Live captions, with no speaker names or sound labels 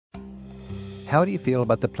How do you feel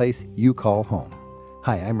about the place you call home?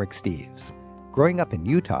 Hi, I'm Rick Steves. Growing up in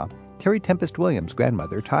Utah, Terry Tempest Williams'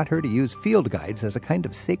 grandmother taught her to use field guides as a kind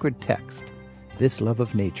of sacred text. This love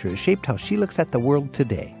of nature has shaped how she looks at the world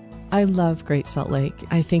today. I love Great Salt Lake.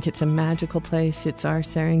 I think it's a magical place. It's our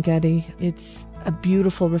Serengeti. It's a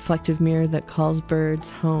beautiful reflective mirror that calls birds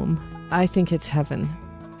home. I think it's heaven.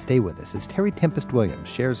 Stay with us as Terry Tempest Williams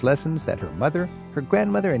shares lessons that her mother, her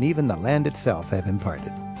grandmother, and even the land itself have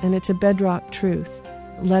imparted. And it's a bedrock truth.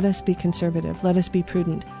 Let us be conservative. Let us be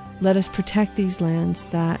prudent. Let us protect these lands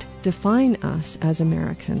that define us as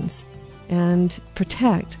Americans and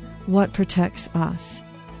protect what protects us.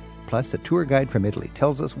 Plus, a tour guide from Italy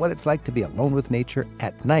tells us what it's like to be alone with nature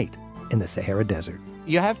at night in the Sahara Desert.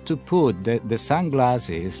 You have to put the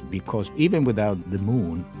sunglasses because even without the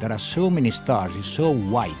moon, there are so many stars. It's so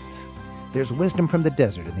white. There's wisdom from the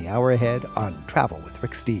desert in the hour ahead on Travel with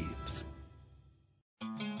Rick Steves.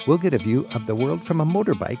 We'll get a view of the world from a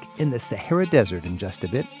motorbike in the Sahara Desert in just a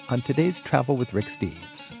bit on today's Travel with Rick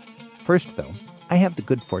Steves. First, though, I have the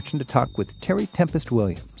good fortune to talk with Terry Tempest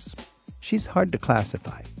Williams. She's hard to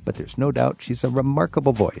classify, but there's no doubt she's a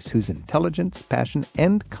remarkable voice whose intelligence, passion,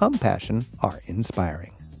 and compassion are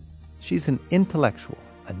inspiring. She's an intellectual,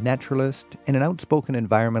 a naturalist, and an outspoken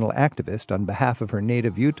environmental activist on behalf of her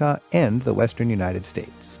native Utah and the western United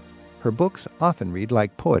States. Her books often read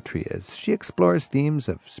like poetry as she explores themes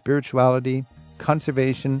of spirituality,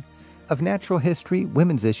 conservation, of natural history,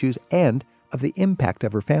 women's issues, and of the impact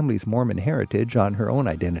of her family's Mormon heritage on her own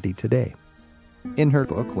identity today. In her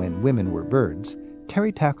book, When Women Were Birds,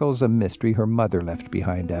 Terry tackles a mystery her mother left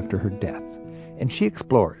behind after her death, and she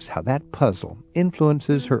explores how that puzzle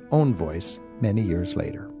influences her own voice many years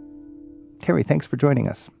later. Terry, thanks for joining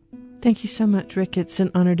us. Thank you so much, Rick. It's an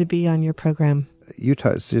honor to be on your program. Utah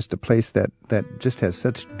is just a place that just has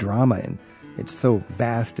such drama, and it's so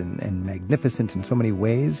vast and magnificent in so many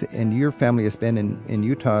ways. And your family has been in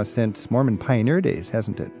Utah since Mormon pioneer days,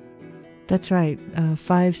 hasn't it? That's right.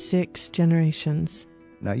 5-6 generations.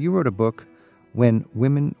 Now, you wrote a book, When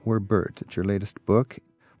Women Were Birds. It's your latest book.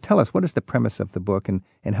 Tell us, what is the premise of the book, and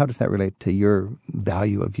how does that relate to your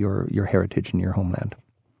value of your heritage and your homeland?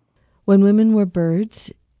 When Women Were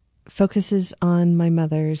Birds focuses on my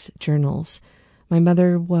mother's journals. My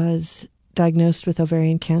mother was diagnosed with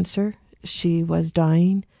ovarian cancer. She was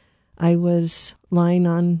dying. I was lying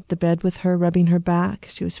on the bed with her, rubbing her back.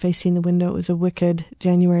 She was facing the window. It was a wicked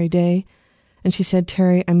January day. And she said,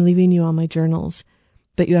 "Terry, I'm leaving you all my journals,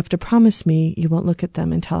 but you have to promise me you won't look at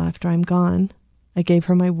them until after I'm gone." I gave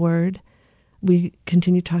her my word. We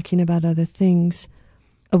continued talking about other things.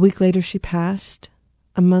 A week later, she passed.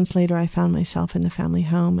 A month later, I found myself in the family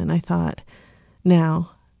home, and I thought, now,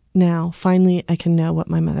 finally I can know what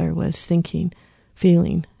my mother was thinking,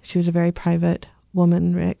 feeling. She was a very private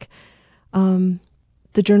woman, Rick. The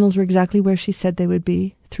journals were exactly where she said they would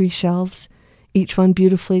be, 3 shelves, each one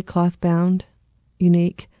beautifully cloth-bound,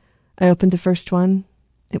 unique. I opened the first one.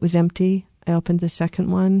 It was empty. I opened the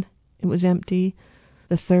second one. It was empty.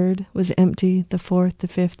 The third was empty. The fourth, the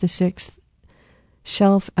fifth, the sixth.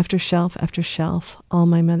 Shelf after shelf after shelf, all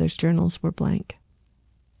my mother's journals were blank.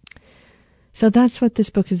 So that's what this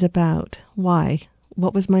book is about. Why?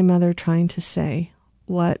 What was my mother trying to say?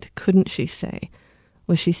 What couldn't she say?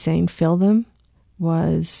 Was she saying fill them?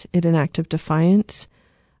 Was it an act of defiance?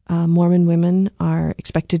 Mormon women are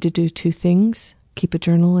expected to do 2 things, keep a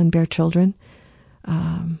journal and bear children.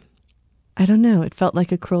 I don't know. It felt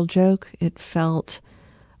like a cruel joke. It felt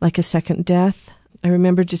like a second death. I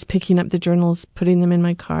remember just picking up the journals, putting them in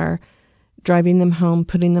my car, driving them home,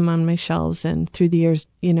 putting them on my shelves, and through the years,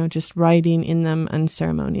 just writing in them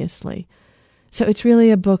unceremoniously. So it's really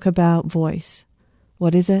a book about voice.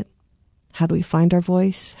 What is it? How do we find our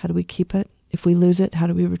voice? How do we keep it? If we lose it, how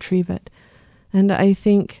do we retrieve it? And I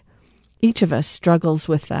think each of us struggles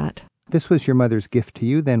with that. This was your mother's gift to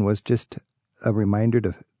you, then, was just a reminder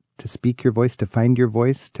to speak your voice, to find your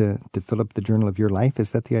voice, to fill up the journal of your life?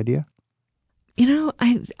 Is that the idea?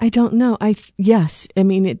 I don't know. Yes,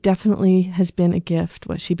 it definitely has been a gift,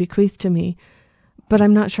 what she bequeathed to me. But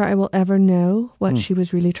I'm not sure I will ever know what she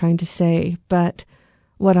was really trying to say. But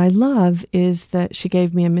what I love is that she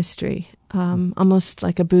gave me a mystery, almost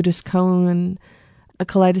like a Buddhist koan and a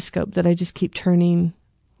kaleidoscope that I just keep turning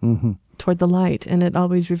toward the light, and it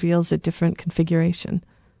always reveals a different configuration.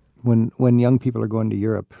 When young people are going to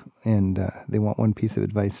Europe and they want one piece of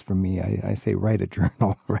advice from me, I say, write a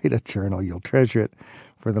journal. Write a journal. You'll treasure it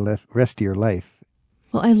for the rest of your life.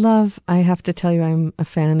 Well, I have to tell you, I'm a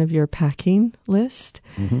fan of your packing list.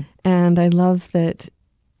 And I love that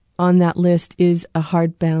on that list is a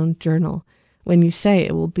hardbound journal. when you say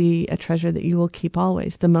it will be a treasure that you will keep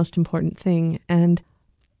always, the most important thing. And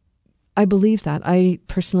I believe that. I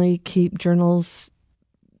personally keep journals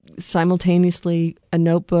simultaneously, a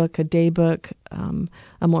notebook, a day book,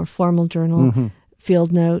 a more formal journal,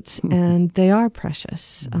 field notes, and they are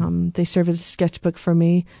precious. They serve as a sketchbook for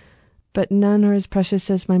me, but none are as precious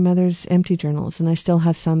as my mother's empty journals, and I still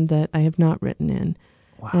have some that I have not written in.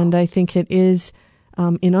 Wow. And I think it is,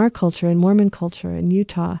 in our culture, in Mormon culture, in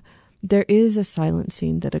Utah, there is a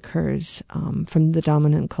silencing that occurs from the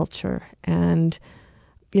dominant culture. And,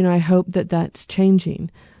 I hope that that's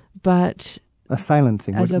changing. But a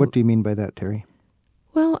silencing. What do you mean by that, Terry?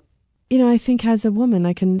 Well, I think as a woman,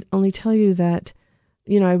 I can only tell you that,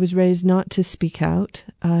 I was raised not to speak out,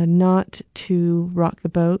 not to rock the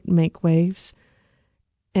boat, make waves.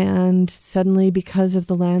 And suddenly, because of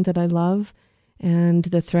the land that I love and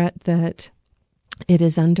the threat that it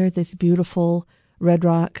is under, this beautiful red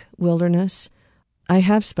rock wilderness, I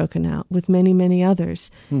have spoken out with many, many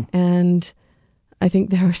others. And I think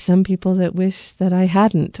there are some people that wish that I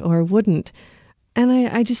hadn't or wouldn't. And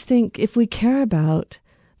I just think if we care about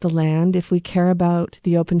the land, if we care about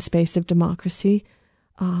the open space of democracy,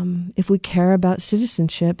 if we care about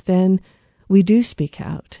citizenship, then we do speak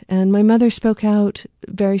out. And my mother spoke out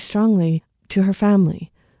very strongly to her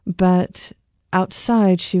family, but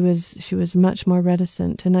outside she was much more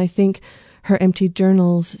reticent. And I think her empty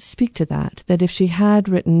journals speak to that if she had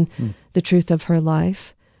written the truth of her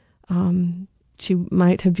life, she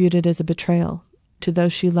might have viewed it as a betrayal to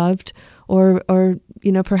those she loved, or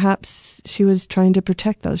perhaps she was trying to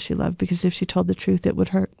protect those she loved, because if she told the truth, it would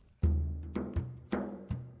hurt.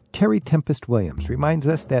 Terry Tempest Williams reminds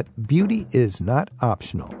us that beauty is not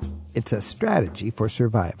optional. It's a strategy for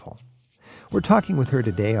survival. We're talking with her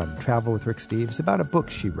today on Travel with Rick Steves about a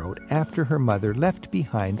book she wrote after her mother left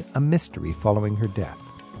behind a mystery following her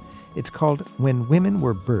death. It's called When Women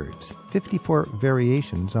Were Birds, 54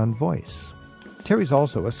 Variations on Voice. Terry's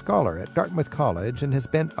also a scholar at Dartmouth College and has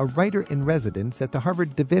been a writer-in-residence at the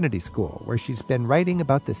Harvard Divinity School, where she's been writing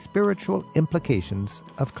about the spiritual implications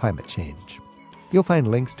of climate change. You'll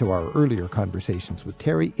find links to our earlier conversations with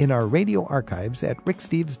Terry in our radio archives at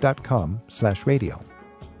ricksteves.com/radio.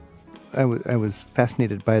 I was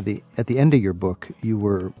fascinated by at the end of your book, you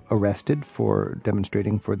were arrested for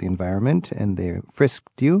demonstrating for the environment, and they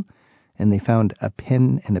frisked you, and they found a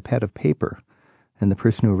pen and a pad of paper. And the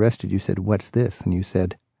person who arrested you said, "What's this?" And you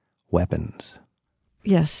said, "Weapons."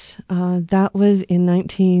 Yes, that was in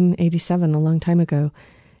 1987, a long time ago.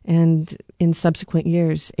 And in subsequent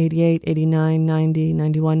years, 88, 89, 90,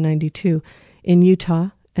 91, 92, in Utah,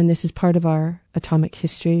 and this is part of our atomic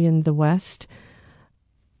history in the West,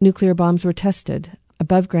 nuclear bombs were tested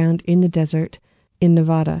above ground in the desert in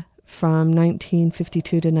Nevada from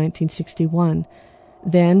 1952 to 1961.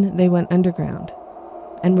 Then they went underground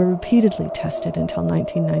and were repeatedly tested until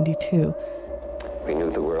 1992. We knew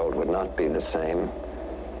the world would not be the same.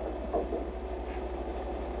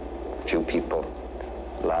 Few people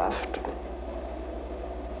laughed.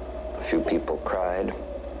 A few people cried.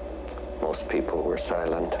 Most people were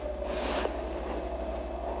silent.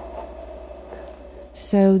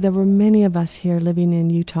 So there were many of us here living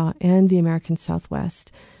in Utah and the American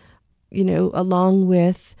Southwest, along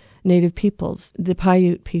with Native peoples, the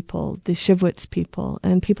Paiute people, the Shivwits people,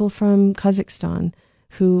 and people from Kazakhstan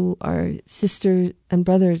who are sisters and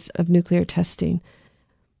brothers of nuclear testing.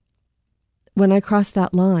 When I crossed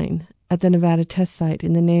that line at the Nevada test site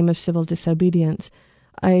in the name of civil disobedience,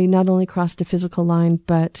 I not only crossed a physical line,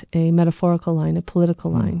 but a metaphorical line, a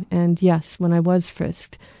political line. And yes, when I was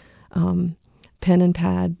frisked, pen and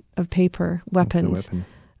pad of paper, weapons,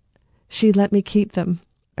 she let me keep them.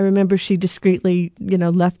 I remember she discreetly,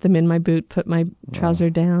 left them in my boot, put my trouser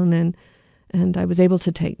down, and I was able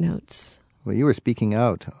to take notes. Well, you were speaking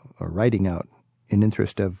out or writing out in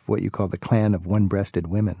interest of what you call the clan of one-breasted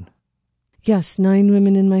women. Yes, 9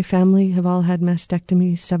 women in my family have all had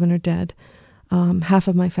mastectomies, 7 are dead. Half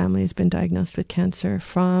of my family has been diagnosed with cancer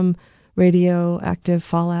from radioactive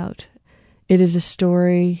fallout. It is a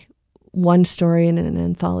story, one story in an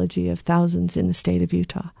anthology of thousands in the state of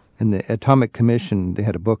Utah. And the Atomic Commission, they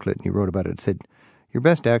had a booklet, and you wrote about it. It said, your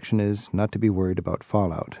best action is not to be worried about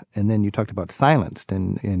fallout. And then you talked about silenced,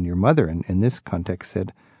 and your mother in this context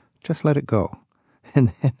said, just let it go.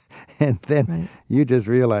 And then right. You just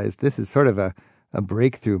realized this is sort of a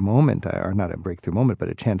breakthrough moment, or not a breakthrough moment, but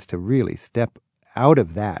a chance to really step out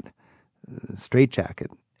of that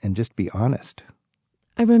straitjacket and just be honest.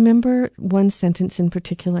 I remember one sentence in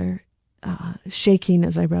particular, shaking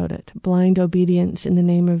as I wrote it. Blind obedience in the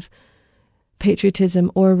name of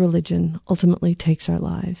patriotism or religion ultimately takes our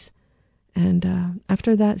lives. And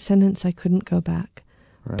after that sentence, I couldn't go back.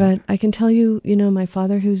 Right. But I can tell you, my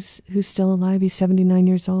father, who's still alive, he's 79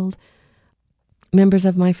 years old. Members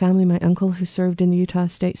of my family, my uncle who served in the Utah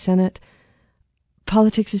State Senate.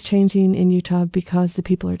 Politics is changing in Utah because the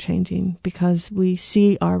people are changing, because we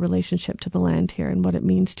see our relationship to the land here and what it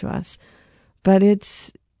means to us. But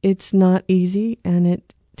it's not easy, and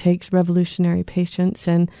it takes revolutionary patience.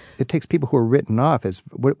 And it takes people who are written off as,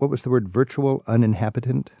 what was the word, virtual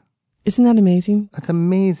uninhabitant? Isn't that amazing? That's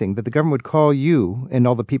amazing that the government would call you and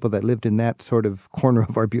all the people that lived in that sort of corner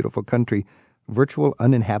of our beautiful country virtual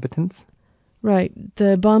uninhabitants. Right.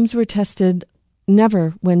 The bombs were tested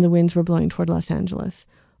never when the winds were blowing toward Los Angeles,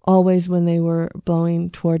 always when they were blowing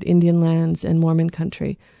toward Indian lands and Mormon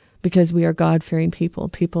country, because we are God-fearing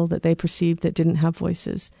people that they perceived that didn't have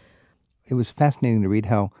voices. It was fascinating to read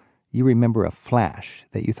how you remember a flash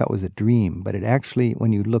that you thought was a dream, but it actually,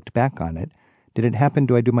 when you looked back on it, did it happen,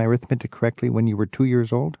 do I do my arithmetic correctly, when you were 2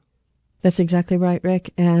 years old? That's exactly right,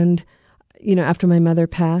 Rick. And, after my mother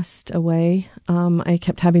passed away, I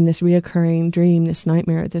kept having this reoccurring dream, this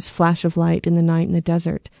nightmare, this flash of light in the night in the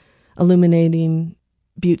desert, illuminating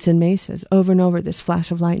buttes and mesas, over and over, this flash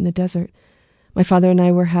of light in the desert. My father and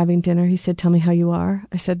I were having dinner. He said, "Tell me how you are."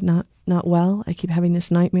 I said, not well. I keep having this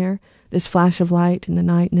nightmare, this flash of light in the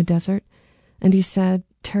night in the desert. And he said,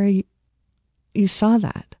 "Terry, you saw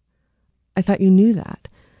that. I thought you knew that."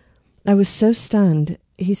 I was so stunned.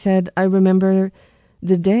 He said, "I remember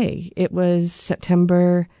the day. It was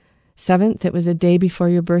September 7th. It was a day before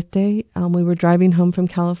your birthday. We were driving home from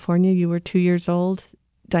California. You were 2 years old.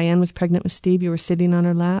 Diane was pregnant with Steve. You were sitting on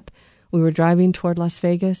her lap. We were driving toward Las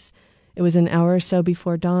Vegas. It was an hour or so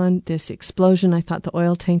before dawn. This explosion, I thought the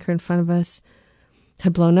oil tanker in front of us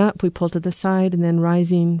had blown up. We pulled to the side, and then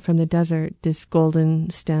rising from the desert, this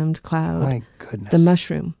golden-stemmed cloud. My goodness. The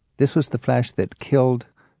mushroom. This was the flash that killed,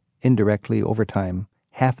 indirectly, over time,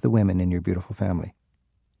 half the women in your beautiful family.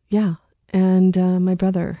 Yeah, and my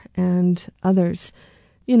brother and others.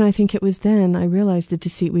 I think it was then I realized the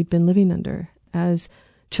deceit we'd been living under as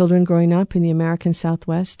children growing up in the American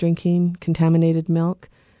Southwest, drinking contaminated milk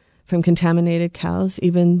from contaminated cows,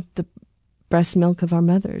 even the breast milk of our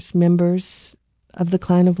mothers, members of the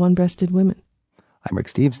clan of one-breasted women. I'm Rick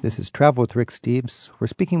Steves. This is Travel with Rick Steves. We're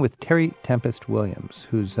speaking with Terry Tempest Williams,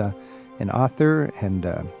 who's an author and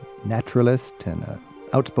a naturalist and an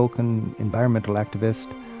outspoken environmental activist.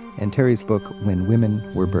 And Terry's book, When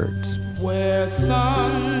Women Were Birds. Where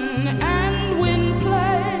sun and wind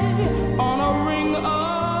play on a ring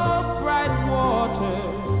of bright water,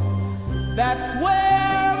 that's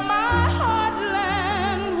where my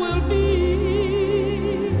heartland will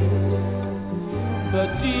be. The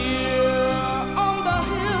deer on the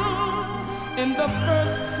hill in the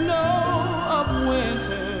first snow of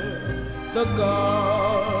winter, the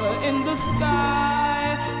gull in the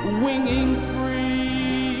sky winging free.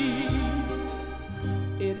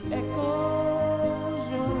 It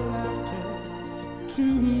echoes your laughter to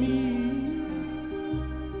me.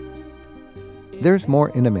 There's more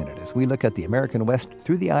in a minute as we look at the American West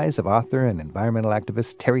through the eyes of author and environmental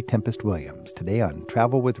activist Terry Tempest Williams, today on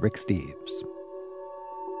Travel with Rick Steves.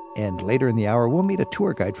 And later in the hour, we'll meet a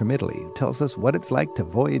tour guide from Italy who tells us what it's like to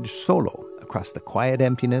voyage solo across the quiet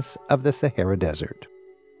emptiness of the Sahara Desert.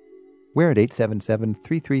 We're at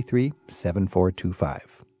 877-333-7425.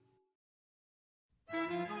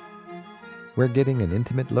 We're getting an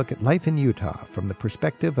intimate look at life in Utah from the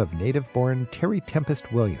perspective of native-born Terry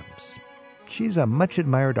Tempest Williams. She's a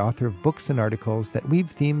much-admired author of books and articles that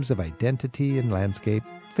weave themes of identity and landscape,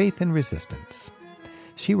 faith and resistance.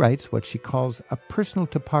 She writes what she calls a personal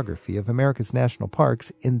topography of America's national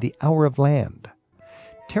parks in The Hour of Land.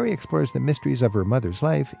 Terry explores the mysteries of her mother's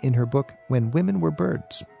life in her book When Women Were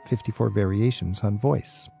Birds, 54 Variations on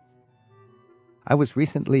Voice. I was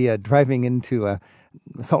recently driving into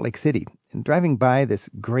Salt Lake City and driving by this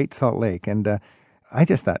great Salt Lake, and I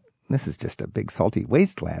just thought, this is just a big salty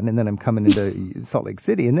wasteland, and then I'm coming into Salt Lake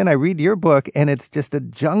City, and then I read your book, and it's just a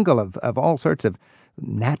jungle of all sorts of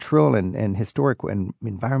natural and historic and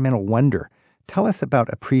environmental wonder. Tell us about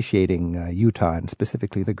appreciating Utah, and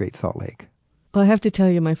specifically the Great Salt Lake. Well, I have to tell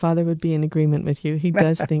you, my father would be in agreement with you. He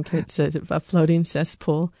does think it's a floating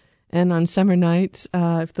cesspool. And on summer nights,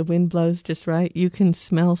 if the wind blows just right, you can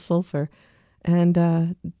smell sulfur.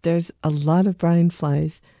 And there's a lot of brine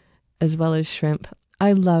flies as well as shrimp.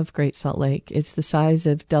 I love Great Salt Lake. It's the size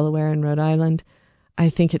of Delaware and Rhode Island. I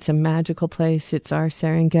think it's a magical place. It's our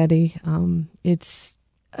Serengeti. It's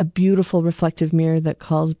a beautiful reflective mirror that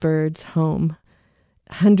calls birds home.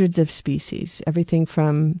 Hundreds of species, everything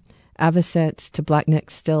from avocets to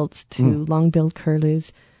black-necked stilts to long-billed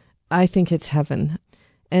curlews. I think it's heaven.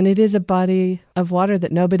 And it is a body of water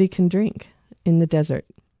that nobody can drink in the desert.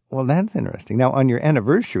 Well, that's interesting. Now, on your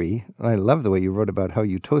anniversary, I love the way you wrote about how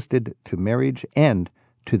you toasted to marriage and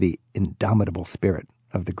to the indomitable spirit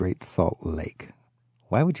of the Great Salt Lake.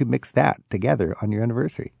 Why would you mix that together on your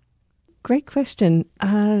anniversary? Great question.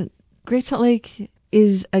 Great Salt Lake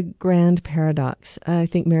is a grand paradox. I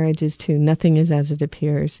think marriage is too. Nothing is as it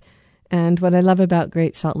appears. And what I love about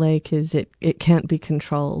Great Salt Lake is it can't be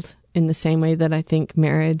controlled. In the same way that I think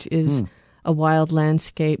marriage is a wild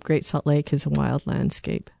landscape, Great Salt Lake is a wild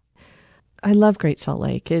landscape. I love Great Salt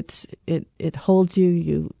Lake. It holds you.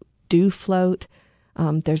 You do float.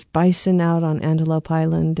 There's bison out on Antelope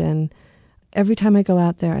Island, and every time I go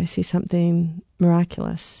out there, I see something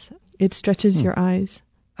miraculous. It stretches your eyes.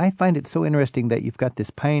 I find it so interesting that you've got this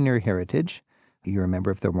pioneer heritage. You're a member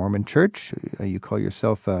of the Mormon Church. You call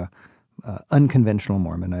yourself a unconventional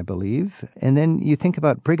Mormon, I believe. And then you think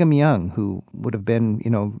about Brigham Young, who would have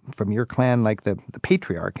been, from your clan like the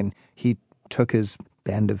patriarch, and he took his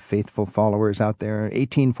band of faithful followers out there in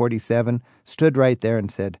 1847, stood right there and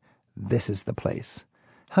said, "This is the place."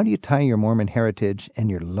 How do you tie your Mormon heritage and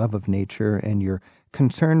your love of nature and your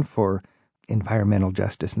concern for environmental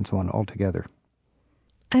justice and so on all together?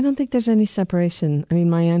 I don't think there's any separation. I mean,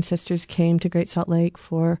 my ancestors came to Great Salt Lake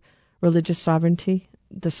for religious sovereignty.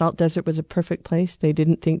 The Salt Desert was a perfect place. They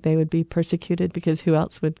didn't think they would be persecuted because who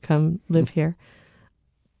else would come live here?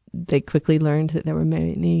 They quickly learned that there were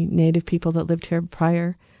many native people that lived here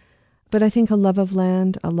prior. But I think a love of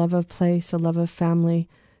land, a love of place, a love of family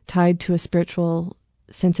tied to a spiritual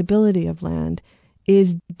sensibility of land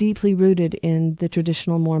is deeply rooted in the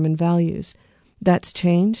traditional Mormon values. That's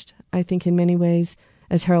changed. I think in many ways,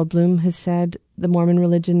 as Harold Bloom has said, the Mormon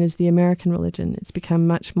religion is the American religion. It's become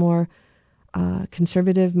much more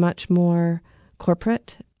conservative, much more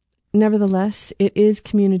corporate. Nevertheless, it is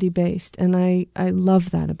community-based, and I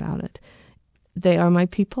love that about it. They are my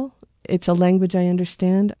people. It's a language I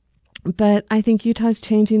understand. But I think Utah's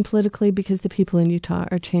changing politically because the people in Utah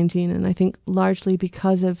are changing, and I think largely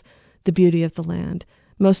because of the beauty of the land.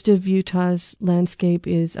 Most of Utah's landscape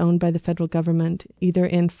is owned by the federal government, either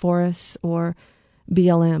in forests or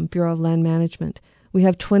BLM, Bureau of Land Management. We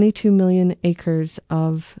have 22 million acres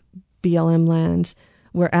of BLM lands.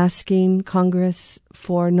 We're asking Congress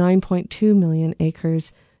for 9.2 million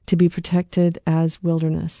acres to be protected as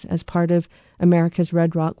wilderness, as part of America's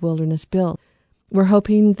Red Rock Wilderness Bill. We're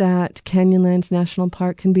hoping that Canyonlands National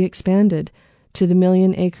Park can be expanded to the 1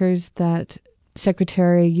 million acres that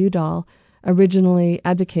Secretary Udall originally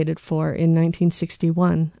advocated for in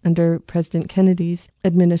 1961 under President Kennedy's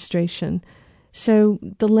administration. So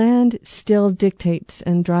the land still dictates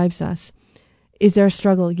and drives us. Is there a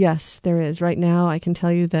struggle? Yes, there is. Right now, I can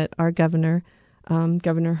tell you that our governor,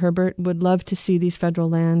 Governor Herbert, would love to see these federal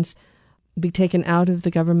lands be taken out of the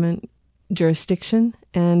government jurisdiction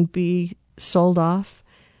and be sold off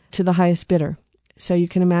to the highest bidder. So you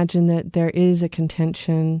can imagine that there is a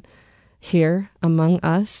contention here among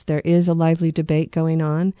us. There is a lively debate going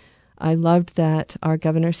on. I loved that our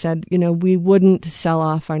governor said, we wouldn't sell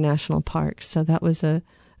off our national parks. So that was a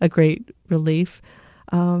great relief.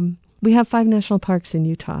 We have 5 national parks in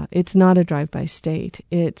Utah. It's not a drive-by state.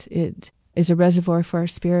 It is a reservoir for our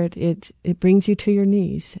spirit. It brings you to your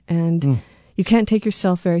knees. And you can't take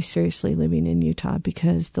yourself very seriously living in Utah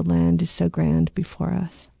because the land is so grand before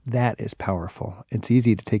us. That is powerful. It's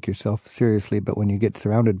easy to take yourself seriously, but when you get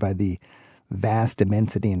surrounded by the vast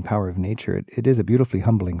immensity and power of nature, it is a beautifully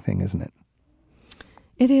humbling thing, isn't it?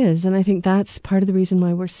 It is, and I think that's part of the reason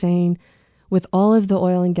why we're saying, with all of the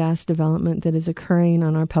oil and gas development that is occurring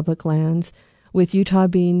on our public lands, with Utah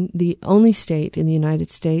being the only state in the United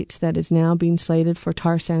States that is now being slated for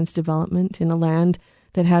tar sands development in a land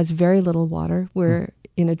that has very little water, we're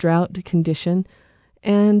in a drought condition,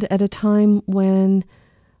 and at a time when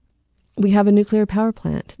we have a nuclear power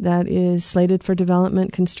plant that is slated for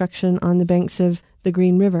development construction on the banks of the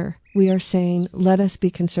Green River, we are saying, let us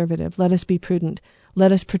be conservative, let us be prudent,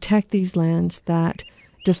 let us protect these lands that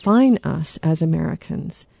define us as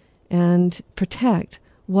Americans and protect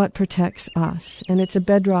what protects us. And it's a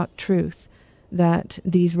bedrock truth that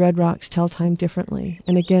these red rocks tell time differently.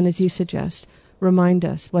 And again, as you suggest, remind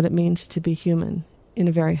us what it means to be human in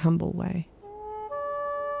a very humble way.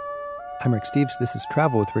 I'm Rick Steves. This is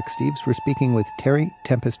Travel with Rick Steves. We're speaking with Terry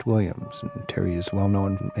Tempest Williams. And Terry is well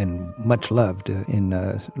known and much loved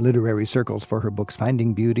in literary circles for her books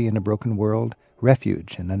Finding Beauty in a Broken World,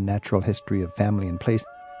 Refuge, An Unnatural History of Family and Place.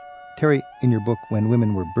 Terry, in your book When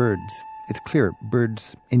Women Were Birds, it's clear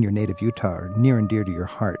birds in your native Utah are near and dear to your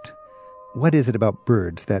heart. What is it about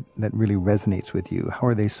birds that really resonates with you? How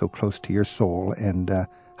are they so close to your soul? And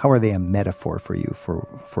How are they a metaphor for you,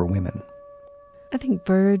 for women? I think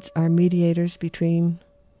birds are mediators between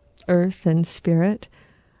earth and spirit.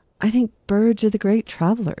 I think birds are the great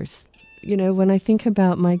travelers. You know, when I think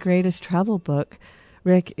about my greatest travel book,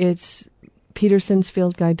 Rick, it's Peterson's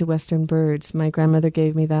Field Guide to Western Birds. My grandmother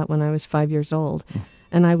gave me that when I was 5 years old.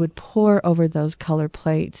 And I would pore over those color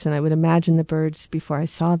plates, and I would imagine the birds before I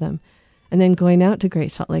saw them. And then going out to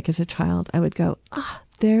Great Salt Lake as a child, I would go,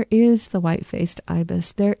 there is the white-faced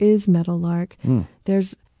ibis. There is meadowlark.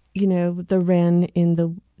 There's, you know, the wren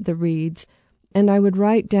in the reeds. And I would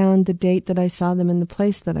write down the date that I saw them and the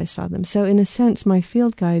place that I saw them. So in a sense, my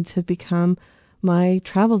field guides have become my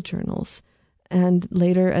travel journals. And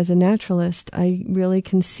later, as a naturalist, I really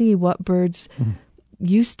can see what birds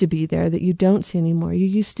used to be there that you don't see anymore. You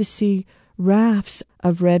used to see rafts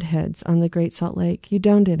of redheads on the Great Salt Lake. You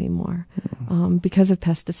don't anymore because of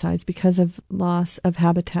pesticides, because of loss of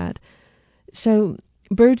habitat. So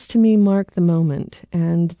birds to me mark the moment,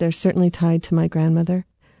 and they're certainly tied to my grandmother.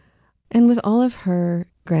 And with all of her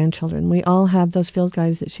grandchildren, we all have those field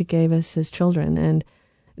guides that she gave us as children, and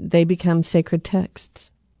they become sacred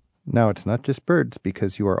texts. Now, it's not just birds,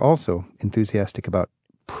 because you are also enthusiastic about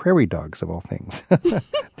prairie dogs, of all things.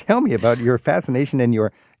 Tell me about your fascination and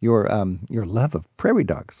your love of prairie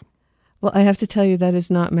dogs. Well, I have to tell you that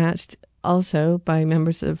is not matched also by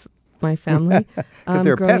members of my family.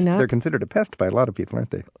 They're a pest. They're considered a pest by a lot of people,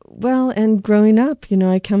 aren't they? Well, and growing up, you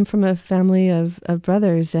know, I come from a family of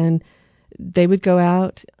brothers, and they would go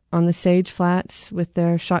out on the sage flats with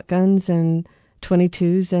their shotguns and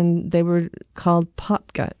 22s, and they were called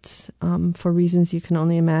pop guts for reasons you can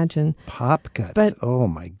only imagine. Pop guts. But, oh,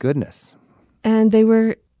 my goodness. And they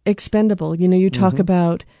were expendable. You know, you talk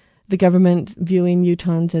about the government viewing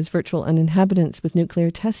Utahns as virtual uninhabitants with nuclear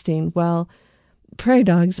testing. Well, prairie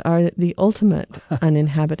dogs are the ultimate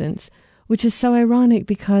uninhabitants, which is so ironic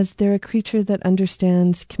because they're a creature that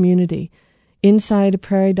understands community. Inside a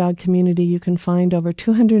prairie dog community, you can find over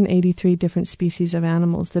 283 different species of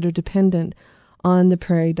animals that are dependent on the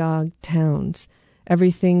prairie dog towns.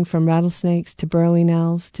 Everything from rattlesnakes to burrowing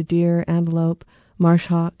owls to deer, antelope, marsh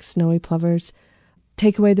hawks, snowy plovers.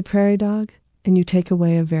 Take away the prairie dog, and you take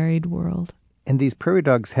away a varied world. And these prairie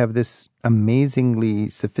dogs have this amazingly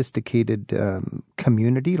sophisticated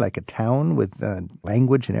community, like a town with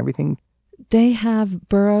language and everything. They have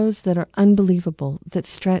burrows that are unbelievable, that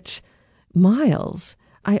stretch miles.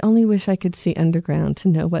 I only wish I could see underground to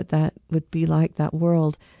know what that would be like, that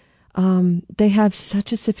world. They have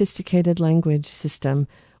such a sophisticated language system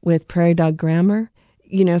with prairie dog grammar.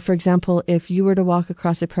 You know, for example, if you were to walk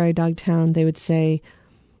across a prairie dog town, they would say,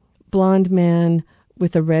 blonde man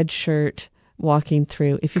with a red shirt walking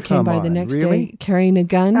through. If you came by the next day carrying a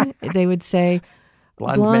gun, they would say,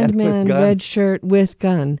 blonde man red shirt with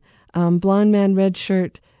gun. Blonde man, red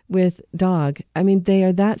shirt with dog. I mean, they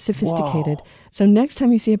are that sophisticated. Wow. So next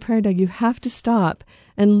time you see a prairie dog, you have to stop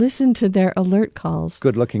and listen to their alert calls.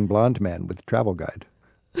 Good-looking blonde man with travel guide.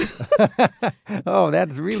 Oh,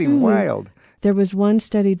 that's really wild. There was one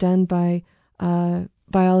study done by a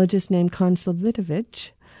biologist named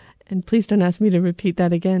Konsalvitovich, and please don't ask me to repeat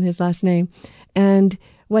that again, his last name. And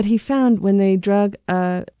what he found when they drug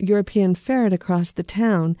a European ferret across the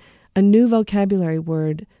town, a new vocabulary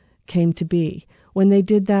word came to be. When they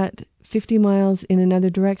did that 50 miles in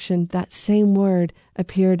another direction, that same word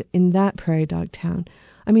appeared in that prairie dog town.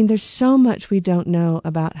 I mean, there's so much we don't know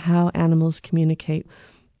about how animals communicate.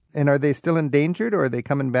 And are they still endangered, or are they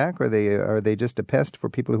coming back, or are they just a pest for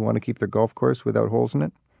people who want to keep their golf course without holes in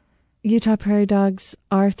it? Utah prairie dogs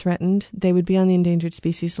are threatened. They would be on the endangered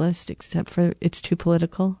species list, except for it's too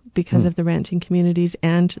political because of the ranching communities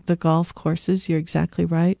and the golf courses. You're exactly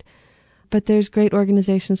right. But there's great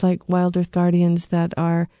organizations like Wild Earth Guardians that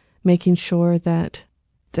are making sure that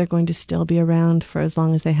they're going to still be around for as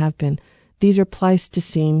long as they have been. These are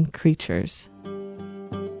Pleistocene creatures.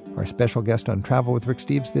 Our special guest on Travel with Rick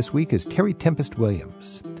Steves this week is Terry Tempest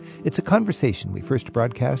Williams. It's a conversation we first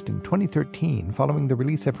broadcast in 2013 following the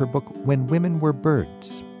release of her book, When Women Were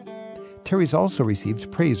Birds. Terry's also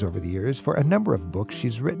received praise over the years for a number of books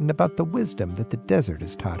she's written about the wisdom that the desert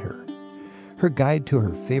has taught her. Her guide to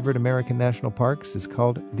her favorite American national parks is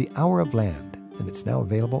called The Hour of Land, and it's now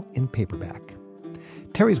available in paperback.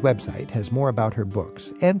 Terry's website has more about her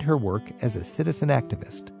books and her work as a citizen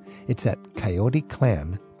activist. It's at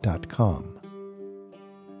coyoteclan.com.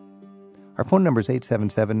 Our phone number is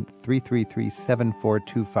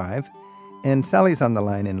 877-333-7425. And Sally's on the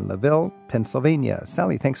line in LaVille, Pennsylvania.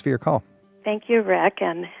 Sally, thanks for your call. Thank you, Rick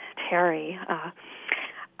and Terry.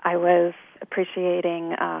 I was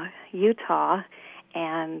appreciating Utah,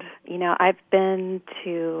 and, you know, I've been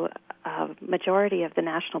to a majority of the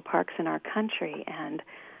national parks in our country, and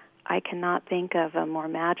I cannot think of a more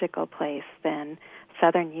magical place than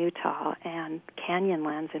southern Utah and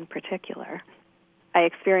Canyonlands in particular. I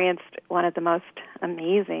experienced one of the most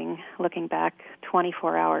amazing, looking back,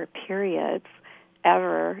 24-hour periods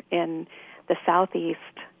ever in the southeast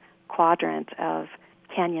quadrant of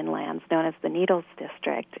Canyonlands, known as the Needles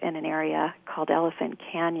District, in an area called Elephant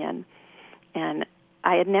Canyon. And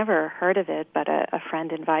I had never heard of it, but a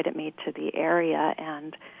friend invited me to the area,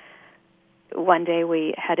 and one day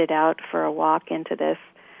we headed out for a walk into this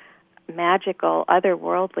magical,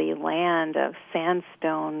 otherworldly land of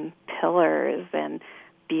sandstone pillars and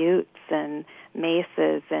buttes and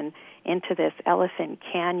mesas, and into this Elephant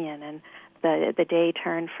Canyon. And the day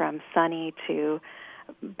turned from sunny to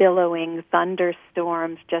billowing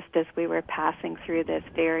thunderstorms just as we were passing through this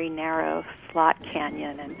very narrow slot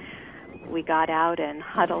canyon. And we got out and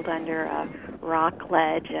huddled under a rock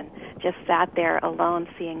ledge and just sat there alone,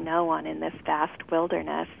 seeing no one in this vast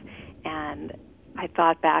wilderness. And I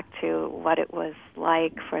thought back to what it was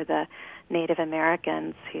like for the Native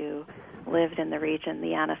Americans who lived in the region, the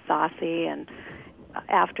Anasazi. And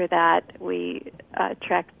after that, we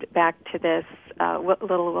trekked back to this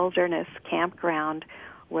little wilderness campground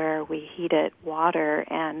where we heated water,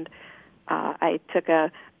 and I took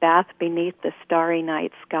a bath beneath the starry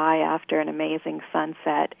night sky after an amazing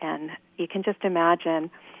sunset. And you can just imagine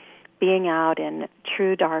being out in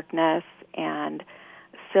true darkness and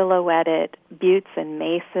silhouetted buttes and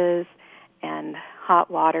mesas and hot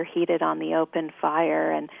water heated on the open fire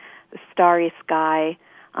and the starry sky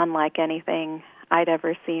unlike anything I'd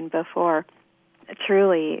ever seen before.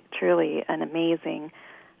 Truly, truly an amazing,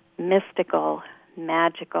 mystical,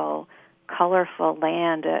 magical, colorful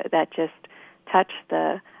land that just touched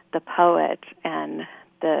the poet and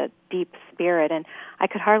the deep spirit. And I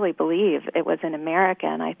could hardly believe it was in America,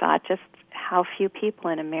 and I thought just how few people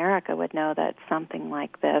in America would know that something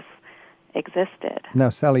like this existed. Now,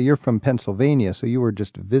 Sally, you're from Pennsylvania, so you were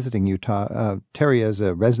just visiting Utah. Terry, as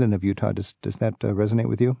a resident of Utah, does that resonate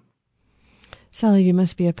with you? Sally, you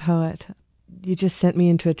must be a poet. You just sent me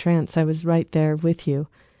into a trance. I was right there with you.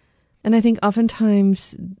 And I think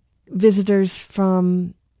oftentimes visitors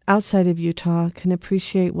from outside of Utah can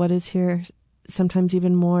appreciate what is here, sometimes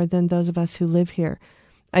even more than those of us who live here.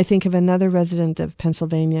 I think of another resident of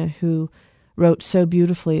Pennsylvania who wrote so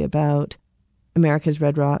beautifully about America's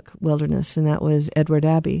Red Rock Wilderness, and that was Edward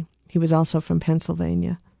Abbey. He was also from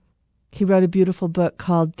Pennsylvania. He wrote a beautiful book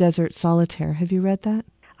called Desert Solitaire. Have you read that?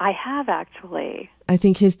 I have, actually. I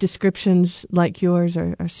think his descriptions, like yours,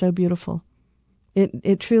 are so beautiful.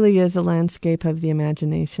 It truly is a landscape of the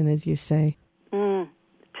imagination, as you say.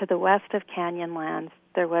 To the west of Canyonlands,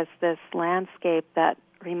 there was this landscape that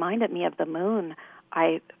reminded me of the moon.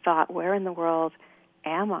 I thought, where in the world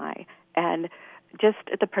am I? And just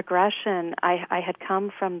the progression, I had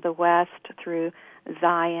come from the west through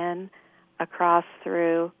Zion, across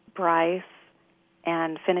through Bryce,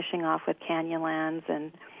 and finishing off with Canyonlands.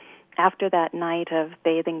 And after that night of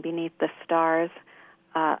bathing beneath the stars,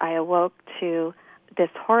 I awoke to this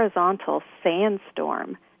horizontal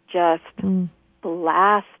sandstorm just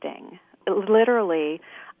blasting. Literally,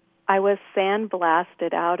 I was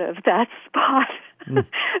sandblasted out of that spot.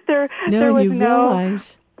 There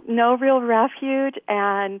was no real refuge,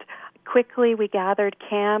 and quickly we gathered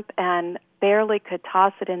camp and barely could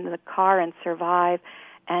toss it into the car and survive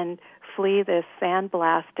and flee this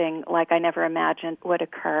sandblasting like I never imagined would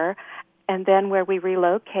occur. And then where we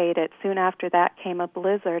relocated, soon after that came a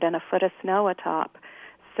blizzard and a foot of snow atop.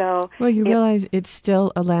 So, well, you realize it's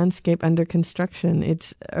still a landscape under construction.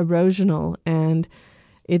 It's erosional, and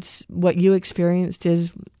it's what you experienced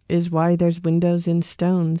is why there's windows in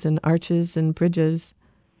stones and arches and bridges.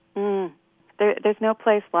 There's no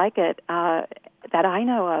place like it that I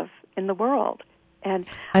know of in the world. And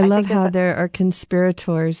I love how there are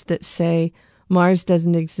conspirators that say Mars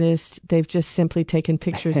doesn't exist. They've just simply taken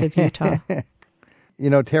pictures of Utah. You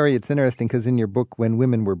know, Terry, it's interesting because in your book, When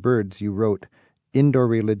Women Were Birds, you wrote, "Indoor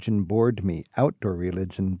religion bored me. Outdoor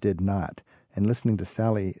religion did not." And listening to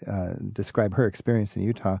Sally describe her experience in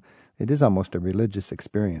Utah, it is almost a religious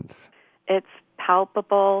experience. It's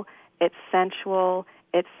palpable, it's sensual,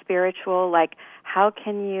 it's spiritual. Like, how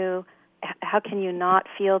can you not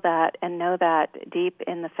feel that and know that deep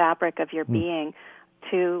in the fabric of your being,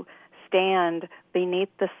 to stand beneath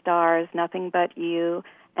the stars, nothing but you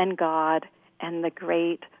and God and the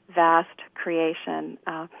great, vast creation.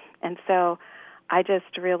 And so I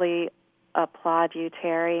just really applaud you,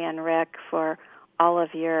 Terry and Rick, for all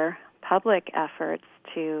of your public efforts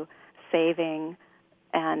to saving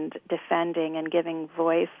and defending and giving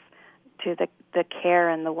voice to the care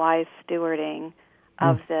and the wise stewarding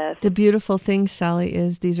of this. The beautiful thing, Sally,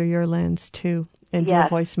 is these are your lands too, and your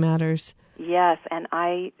voice matters. Yes, and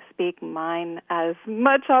I speak mine as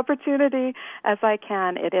much opportunity as I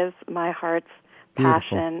can. It is my heart's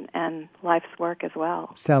passion and life's work as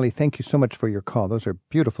well. Sally, thank you so much for your call. Those are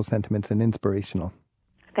beautiful sentiments and inspirational.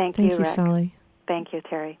 Thank you, Rick. Sally. Thank you,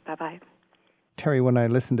 Terry. Bye-bye. Terry, when I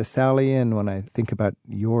listen to Sally and when I think about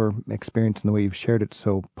your experience and the way you've shared it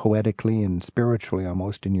so poetically and spiritually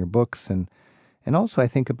almost in your books, and also I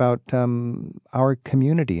think about our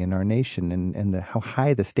community and our nation and how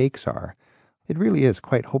high the stakes are, it really is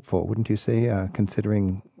quite hopeful, wouldn't you say,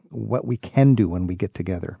 considering what we can do when we get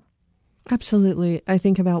together? Absolutely. I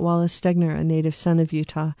think about Wallace Stegner, a native son of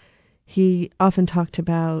Utah. He often talked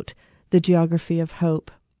about the geography of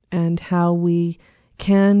hope and how we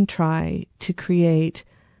can try to create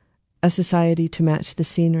a society to match the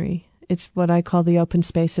scenery. It's what I call the open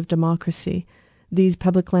space of democracy. These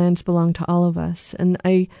public lands belong to all of us. And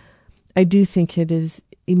I do think it is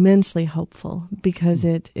immensely hopeful because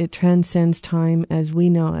it transcends time as we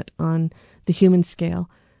know it on the human scale.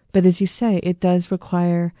 But as you say, it does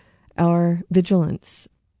require our vigilance.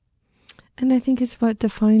 And I think it's what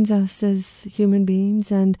defines us as human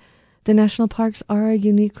beings, and the national parks are a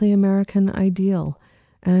uniquely American ideal,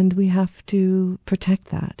 and we have to protect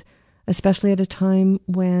that, especially at a time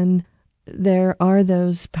when there are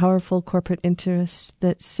those powerful corporate interests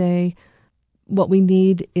that say what we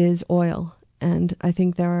need is oil. And I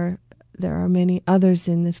think there are many others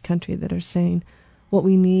in this country that are saying what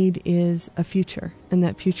we need is a future, and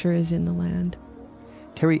that future is in the land.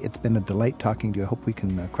 Terry, it's been a delight talking to you. I hope we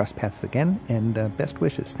can cross paths again, and best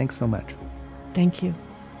wishes. Thanks so much. Thank you.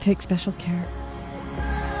 Take special care.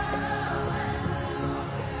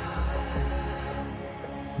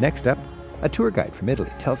 Next up, a tour guide from Italy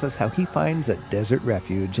tells us how he finds a desert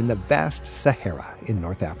refuge in the vast Sahara in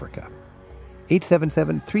North Africa.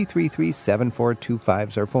 877-333-7425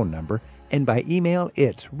 is our phone number, and by email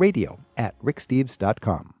it's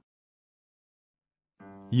radio@ricksteves.com.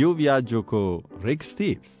 Io viaggio con Rick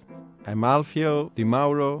Steves. I'm Alfio Di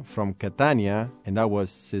Mauro from Catania, and I was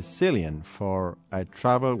Sicilian for I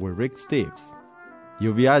Travel with Rick Steves.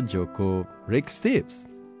 Io viaggio con Rick Steves.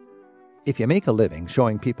 If you make a living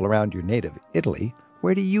showing people around your native Italy,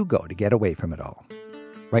 where do you go to get away from it all?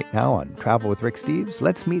 Right now on Travel with Rick Steves,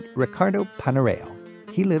 let's meet Riccardo Panareo.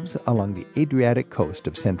 He lives along the Adriatic coast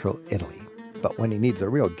of central Italy. But when he needs a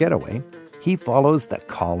real getaway, he follows the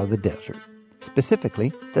call of the desert,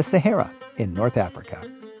 specifically the Sahara in North Africa.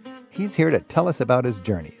 He's here to tell us about his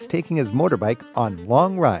journeys, taking his motorbike on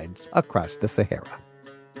long rides across the Sahara.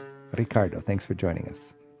 Riccardo, thanks for joining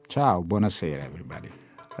us. Ciao, buonasera, everybody.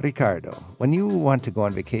 Riccardo, when you want to go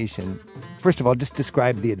on vacation, first of all, just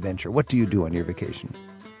describe the adventure. What do you do on your vacation?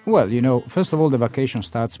 Well, first of all, the vacation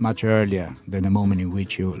starts much earlier than the moment in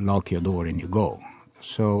which you lock your door and you go.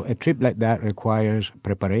 So a trip like that requires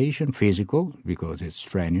preparation, physical, because it's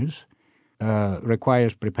strenuous,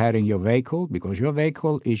 requires preparing your vehicle, because your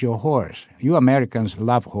vehicle is your horse. You Americans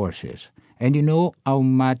love horses, and you know how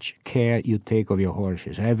much care you take of your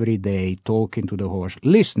horses every day, talking to the horse,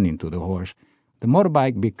 listening to the horse. The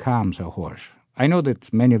motorbike becomes a horse. I know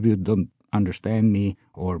that many of you don't understand me,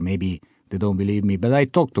 or maybe they don't believe me, but I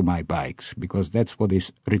talk to my bikes because that's what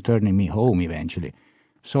is returning me home eventually.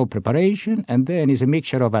 So preparation, and then is a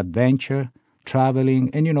mixture of adventure, traveling,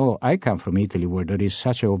 and I come from Italy where there is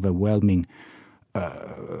such overwhelming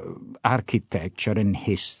architecture and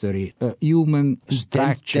history, human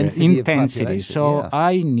structure, intensity. So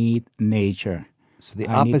I need nature. So the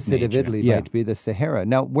opposite of Italy might be the Sahara.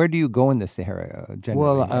 Now, where do you go in the Sahara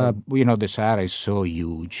generally? Well, the Sahara is so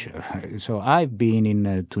huge. So I've been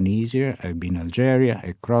in Tunisia, I've been in Algeria,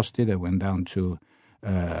 I crossed it, I went down to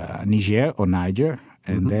Niger,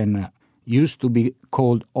 and then used to be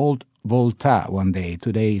called Old Volta one day.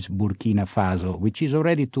 Today is Burkina Faso, which is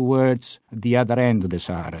already towards the other end of the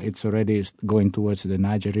Sahara. It's already going towards the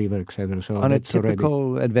Niger River, etc. So on a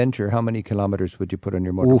typical adventure, how many kilometers would you put on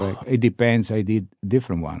your motorbike? It depends. I did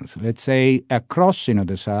different ones. Let's say a crossing of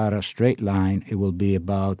the Sahara, straight line, it will be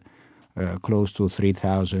about close to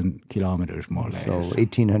 3,000 kilometers, more or less. So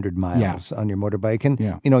 1,800 miles on your motorbike. And,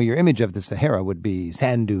 your image of the Sahara would be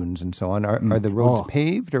sand dunes and so on. Are the roads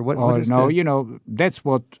paved or what? That's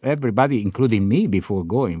what everybody, including me, before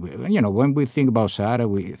going. When we think about Sahara,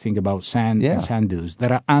 we think about sand and sand dunes.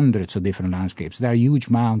 There are hundreds of different landscapes. There are huge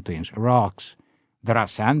mountains, rocks. There are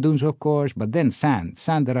sand dunes, of course, but then sand.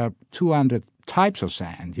 Sand, there are 200 types of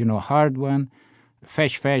sand. Hard one.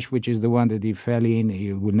 Fesh, which is the one that he fell in,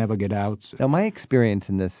 he will never get out. Now, my experience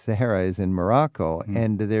in the Sahara is in Morocco,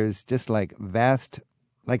 and there's just like vast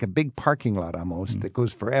like a big parking lot almost that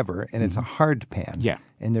goes forever, and it's a hard pan. Yeah.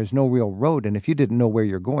 And there's no real road, and if you didn't know where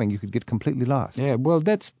you're going, you could get completely lost. Yeah, well,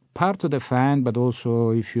 that's part of the fun, but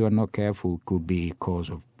also if you are not careful, could be cause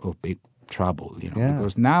of big trouble, Yeah.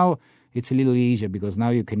 because now it's a little easier because now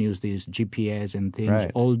you can use these GPS and things,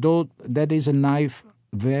 Right. although that is a knife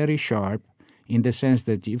very sharp in the sense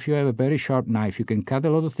that if you have a very sharp knife, you can cut a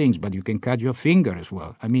lot of things, but you can cut your finger as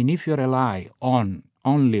well. I mean, if you rely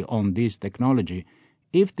only on this technology,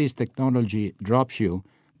 if this technology drops you,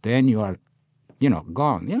 then you are,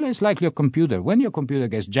 gone. It's like your computer. When your computer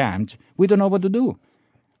gets jammed, we don't know what to do.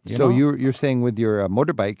 So you're saying with your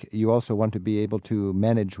motorbike, you also want to be able to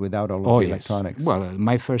manage without all of the electronics. Well,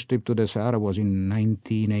 my first trip to the Sahara was in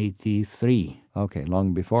 1983. Okay,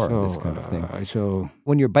 long before this kind of thing. So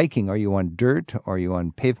When you're biking, are you on dirt or are you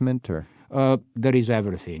on pavement or? there is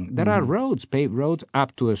everything. There are roads, paved roads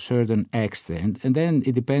up to a certain extent, and then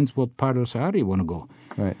it depends what part of Sahara you want to go.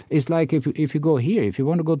 Right. It's like if you go here, if you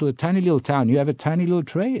want to go to a tiny little town, you have a tiny little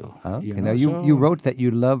trail. Okay. Now you wrote that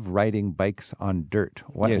you love riding bikes on dirt.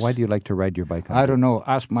 Yes. Why do you like to ride your bike on I dirt? don't know.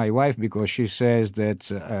 Ask my wife because she says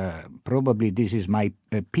that probably this is my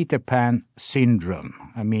Peter Pan syndrome.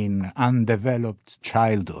 I mean, undeveloped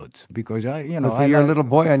childhood. Because So you're a little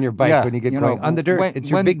boy on your bike when you get going on the dirt. It's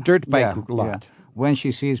your big dirt bike lot. Yeah. When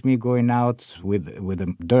she sees me going out with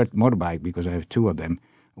a dirt motorbike, because I have two of them,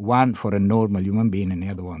 one for a normal human being and the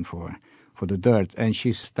other one for the dirt, and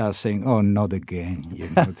she starts saying, "Oh, not again!"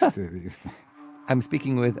 I'm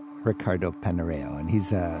speaking with Riccardo Panareo, and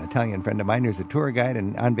he's an Italian friend of mine who's a tour guide,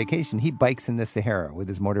 and on vacation, he bikes in the Sahara with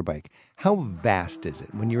his motorbike. How vast is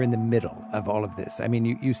it when you're in the middle of all of this? I mean,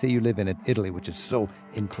 you say you live in Italy, which is so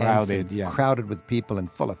intense crowded with people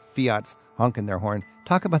and full of Fiats honking their horn.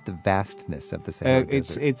 Talk about the vastness of the Sahara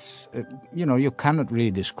Desert. It's you cannot really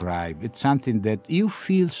describe. It's something that you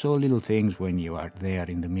feel so little things when you are there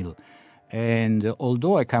in the middle. And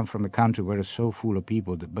although I come from a country where it's so full of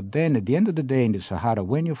people, but then at the end of the day in the Sahara,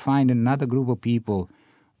 when you find another group of people,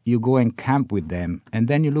 you go and camp with them, and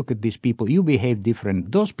then you look at these people, you behave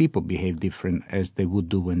different. Those people behave different as they would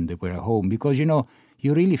do when they were at home, because, you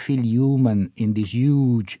really feel human in this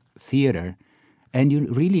huge theater, and you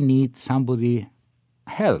really need somebody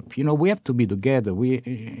help. We have to be together.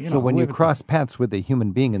 So when you cross paths with a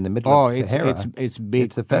human being in the middle of the Sahara, it's big.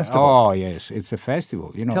 It's a festival. Oh yes, it's a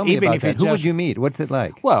festival. Tell me about that. Who would you meet? What's it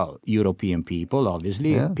like? Well, European people,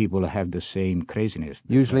 obviously. Yeah. People have the same craziness.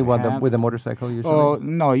 Usually with a motorcycle. Usually. Oh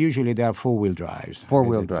no, usually they are 4-wheel drives.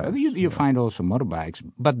 4-wheel drives. You find also motorbikes,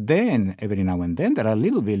 but then every now and then there are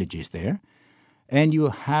little villages there. And you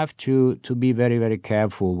have to be very, very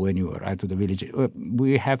careful when you arrive to the village.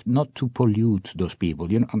 We have not to pollute those people.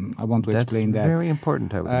 I want to explain that. That's very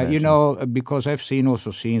important, I would imagine. Because I've seen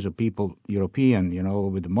also scenes of people, European,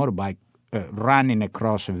 with a motorbike running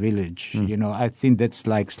across a village. I think that's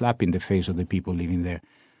like slapping the face of the people living there.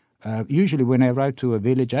 Usually when I arrive to a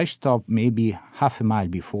village, I stop maybe half a mile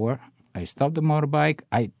before. I stop the motorbike.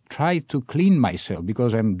 I try to clean myself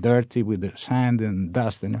because I'm dirty with the sand and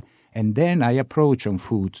dust and then I approach on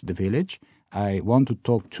foot the village. I want to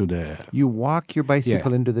talk to the... You walk your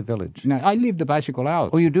bicycle into the village? No, I leave the bicycle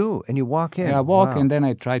out. Oh, you do? And you walk in? Yeah, I walk and then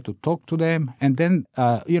I try to talk to them. And then,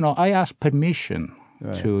 I ask permission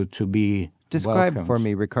to be Describe welcomed. for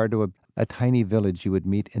me, Riccardo, a tiny village you would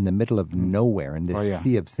meet in the middle of nowhere in this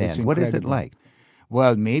sea of sand. What is it like?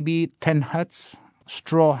 Well, maybe 10 huts,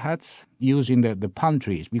 straw huts, using the palm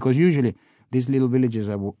trees. Because usually... these little villages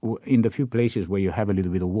are in the few places where you have a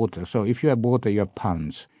little bit of water. So if you have water, you have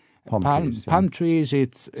palms. Palm trees,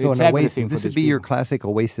 it's an everything. Oasis. This would be your classic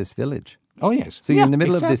oasis village. Oh, yes. So you're in the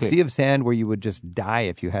middle of this sea of sand where you would just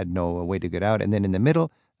die if you had no way to get out. And then in the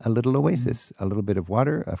middle, a little oasis, a little bit of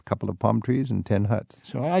water, a couple of palm trees, and 10 huts.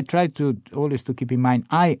 So I try to always to keep in mind,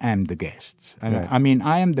 I am the guest. I mean,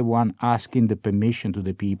 I am the one asking the permission to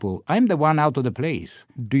the people. I'm the one out of the place.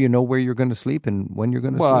 Do you know where you're going to sleep and when you're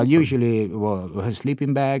going to sleep? Well, usually, a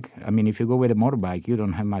sleeping bag. I mean, if you go with a motorbike, you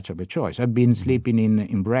don't have much of a choice. I've been sleeping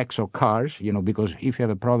in wrecks or cars, because if you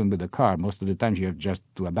have a problem with the car, most of the times you have just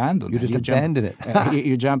to abandon it. You just abandon it.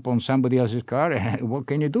 You jump on somebody else's car, and what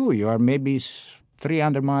can you do? You are maybe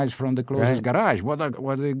 300 miles from the closest garage. What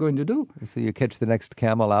are they going to do? So you catch the next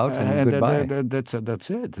camel out and goodbye. That's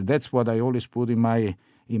it. That's what I always put in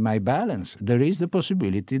my balance. There is the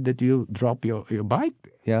possibility that you drop your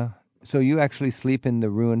bike. Yeah. So you actually sleep in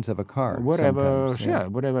the ruins of a car. Whatever.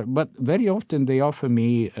 But very often they offer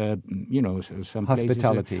me, some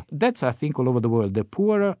hospitality. Places. That's, I think, all over the world. The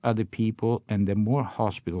poorer are the people and the more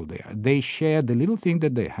hospitable they are. They share the little thing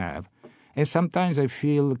that they have. And sometimes I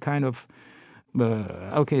feel kind of...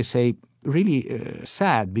 really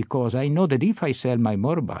sad because I know that if I sell my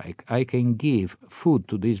motorbike, I can give food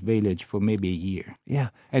to this village for maybe a year. Yeah.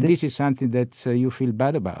 And this is something that you feel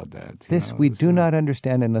bad about that. This we do not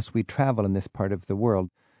understand unless we travel in this part of the world.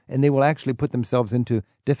 And they will actually put themselves into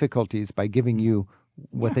difficulties by giving you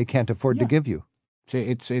what they can't afford to give you.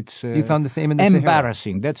 It's You found the same in the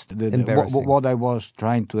embarrassing. Sahara. That's Embarrassing. what I was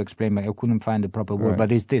trying to explain. I couldn't find the proper word, Right.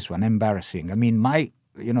 but it's this one, embarrassing. I mean,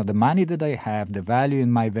 the money that I have, the value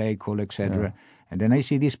in my vehicle, etc. And then I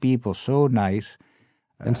see these people so nice.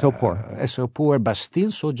 And so poor. So poor, but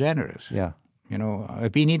still so generous. Yeah.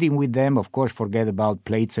 I've been eating with them. Of course, forget about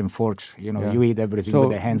plates and forks. You eat everything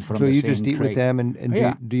with the hands from the So same you just eat tray. with them,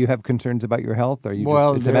 and do you have concerns about your health, or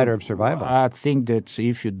it's a matter of survival? I think that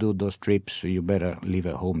if you do those trips, you better leave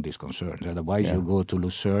at home these concerns. Otherwise, you go to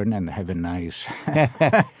Lucerne and have a nice...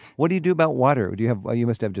 What do you do about water? Do you have? You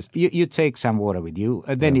must have just... You take some water with you.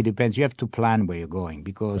 Then it depends. You have to plan where you're going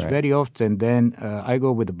because very often then I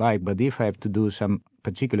go with the bike, but if I have to do some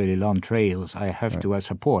particularly long trails, I have to have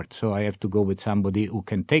support. So I have to go with somebody who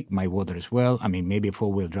can take my water as well. I mean, maybe a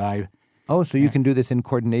four-wheel drive. Oh, so you can do this in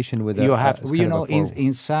coordination with you have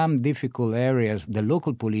in some difficult areas, the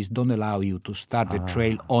local police don't allow you to start the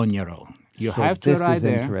trail on your own. You have to arrive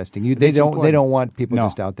there. This is interesting. They don't want people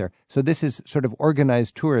just out there. So this is sort of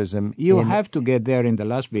organized tourism. You have to get there in the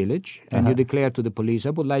last village, and you declare to the police, I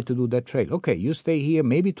would like to do that trail. Okay, you stay here.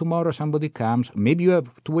 Maybe tomorrow somebody comes. Maybe you have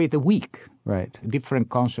to wait a week. Right. A different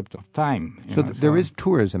concept of time. So there is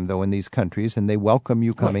tourism, though, in these countries, and they welcome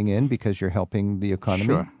you coming in because you're helping the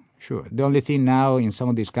economy. Sure. The only thing now in some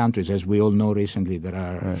of these countries, as we all know recently, there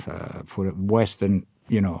are, for Western,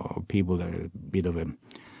 people, there are a bit of a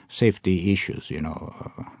safety issues,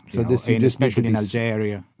 especially in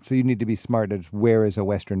Algeria. So you need to be smart as where is a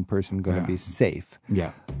Western person going to be safe.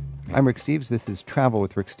 Yeah. I'm Rick Steves. This is Travel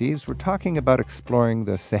with Rick Steves. We're talking about exploring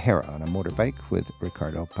the Sahara on a motorbike with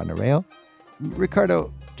Ricardo Panareo.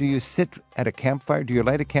 Ricardo, do you sit at a campfire? Do you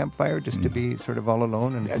light a campfire just to be sort of all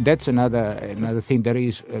alone? That's another thing. There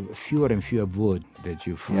is fewer and fewer wood that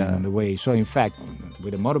you find on the way. So, in fact,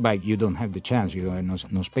 with a motorbike, you don't have the chance. You have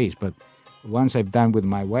no space. But once I've done with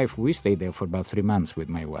my wife, we stayed there for about 3 months with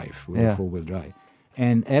my wife with a four-wheel drive.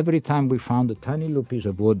 And every time we found a tiny little piece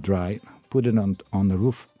of wood dry, put it on the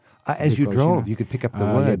roof. As you drove, you could pick up the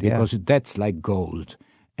wood. Because that's like gold.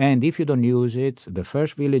 And if you don't use it, the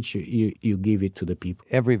first village, you give it to the people.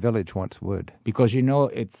 Every village wants wood. Because,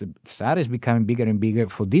 Sahara is becoming bigger and bigger.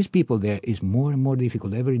 For these people, there is more and more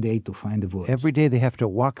difficult every day to find the wood. Every day they have to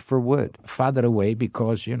walk for wood. Farther away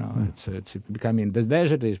because, it's becoming, the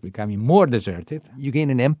desert is becoming more deserted. You gain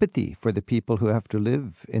an empathy for the people who have to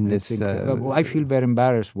live in this... I feel very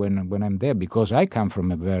embarrassed when I'm there because I come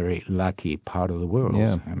from a very lucky part of the world.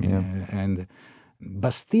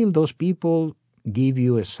 But still those people give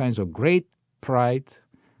you a sense of great pride.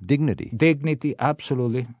 Dignity,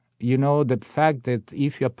 absolutely. The fact that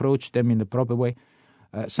if you approach them in the proper way,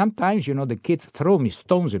 sometimes, the kids throw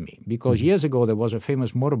stones at me because years ago there was a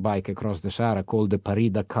famous motorbike across the Sahara called the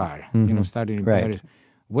Paris-Dakar, starting in Paris.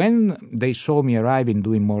 When they saw me arriving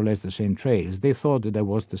doing more or less the same trails, they thought that I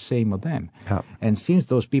was the same of them. Oh. And since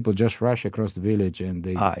those people just rush across the village and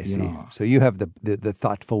they... I see. So you have the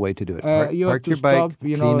thoughtful way to do it. Park your bike,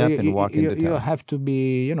 clean up, and walk into town. You have to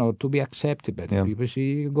be, to be accepted by the people. So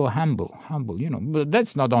you go humble, But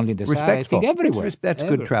that's not only the Sahara, I think everywhere. That's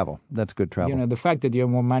good travel. That's good travel. The fact that you have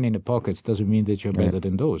more money in the pockets doesn't mean that you're better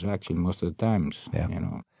than those, actually, most of the times,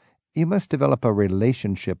 You must develop a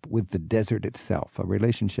relationship with the desert itself, a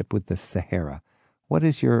relationship with the Sahara. What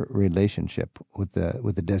is your relationship with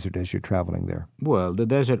the desert as you're traveling there? Well, the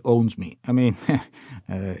desert owns me. I mean,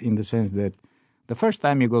 in the sense that the first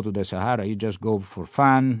time you go to the Sahara, you just go for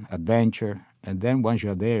fun, adventure, and then once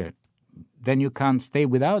you're there, then you can't stay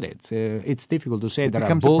without it. It's difficult to say. It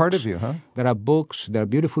becomes a part of you, huh? There are books, there are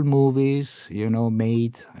beautiful movies,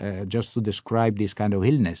 made just to describe this kind of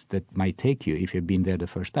illness that might take you if you've been there the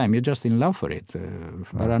first time. You're just in love for it.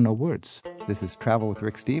 There are no words. This is Travel with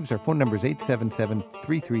Rick Steves. Our phone number is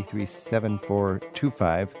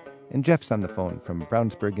 877-333-7425. And Jeff's on the phone from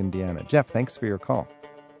Brownsburg, Indiana. Jeff, thanks for your call.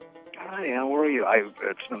 Hi, how are you?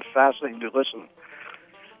 It's been fascinating to listen.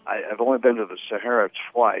 I've only been to the Sahara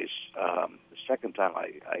twice. The second time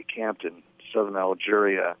I camped in southern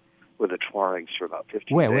Algeria with the Tuaregs for about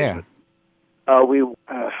 15 days. Where? We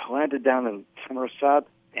landed down in Tamarasat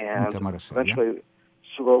and eventually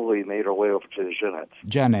slowly made our way over to Janet.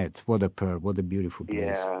 Janet, what a beautiful place.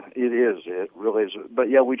 Yeah, it is. It really is. But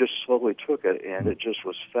we just slowly took it, and it just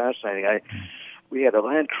was fascinating. We had a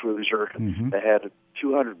Land Cruiser that had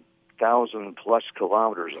 200 1,000 plus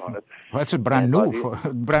kilometers on it. Well, that's a brand new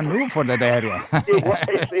for that area.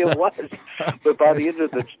 It was. But by the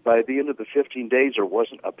end of the 15 days, there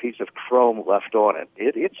wasn't a piece of chrome left on it.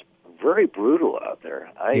 It's very brutal out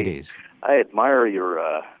there. It is. I admire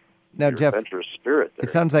your Jeff, adventurous spirit there. It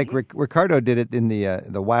sounds like Ricardo did it in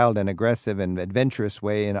the wild and aggressive and adventurous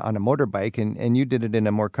way on a motorbike, and you did it in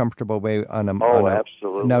a more comfortable way on a.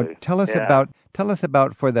 Absolutely. Now tell us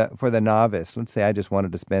about for the novice. Let's say I just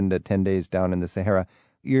wanted to spend 10 days down in the Sahara.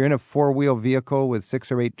 You're in a 4-wheel vehicle with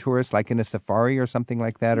 6 or 8 tourists, like in a safari or something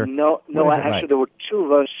like that, or no. Actually, like? There were 2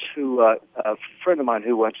 of us who a friend of mine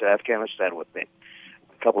who went to Afghanistan with me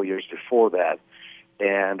a couple of years before that,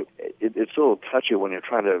 and it's a little touchy when you're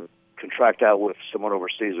trying to contract out with someone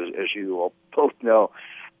overseas, as you all both know.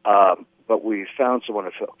 But we found someone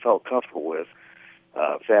who felt comfortable with,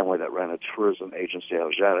 a family that ran a tourism agency out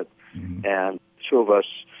of Janet, and 2 of us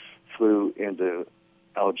flew into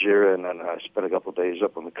Algeria, and then I spent a couple of days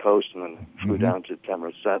up on the coast, and then flew down to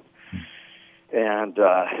Tamarasset, and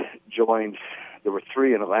joined. There were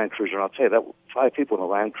 3 in a Land Cruiser, and I'll tell you that 5 people in a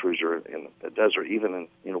Land Cruiser in the desert, even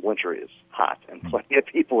in winter, is hot, and plenty of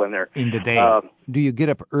people in there. In the day. Do you get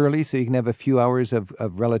up early so you can have a few hours of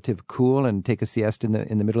relative cool and take a siesta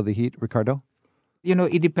in the middle of the heat, Ricardo?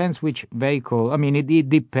 It depends which vehicle. I mean, it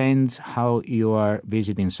depends how you are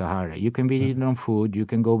visiting Sahara. You can visit on foot. You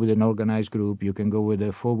can go with an organized group. You can go with a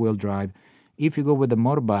 4-wheel drive. If you go with a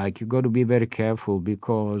motorbike, you got to be very careful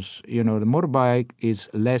because, the motorbike is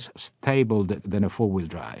less stable than a 4-wheel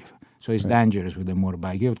drive. So it's dangerous with a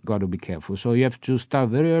motorbike. You've got to be careful. So you have to start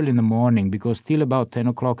very early in the morning because till about 10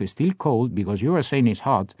 o'clock it's still cold because you are saying it's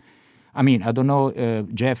hot. I mean, I don't know,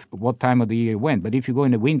 Jeff, what time of the year it went, but if you go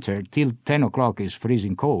in the winter, till 10 o'clock it's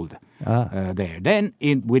freezing cold there. Then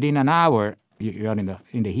within an hour, you're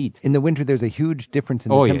in the heat. In the winter, there's a huge difference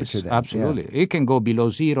in the temperature. Yes, then. absolutely. Yeah. It can go below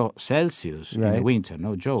 0 Celsius in the winter,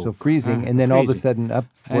 no joke. So freezing, and then all of a sudden up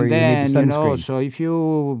where you need the sunscreen. So if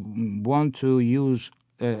you want to use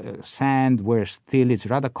sand where still it's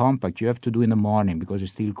rather compact, you have to do in the morning because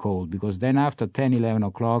it's still cold. Because then after 10, 11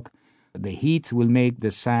 o'clock, the heat will make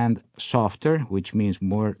the sand softer, which means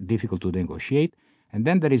more difficult to negotiate. And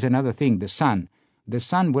then there is another thing, the sun. The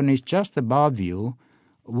sun, when it's just above you,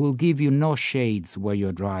 will give you no shades where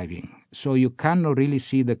you're driving. So you cannot really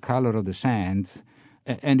see the color of the sand,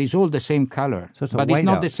 and it's all the same color. So but it's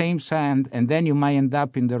not the same sand, and then you might end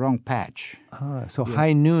up in the wrong patch.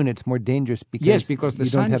 High noon, it's more dangerous because the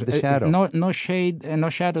you don't have the shadow. No shade, no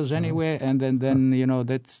shadows anywhere, and then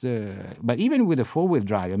that's the. But even with a 4-wheel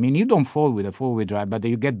drive, I mean, you don't fall with a 4-wheel drive, but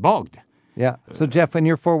you get bogged. Yeah. So Jeff, in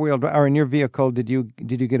your 4-wheel drive or in your vehicle, did you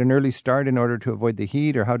get an early start in order to avoid the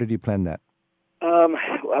heat, or how did you plan that?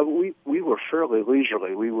 We were fairly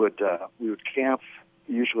leisurely. We would camp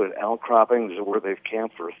usually at outcroppings where they've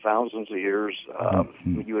camped for thousands of years.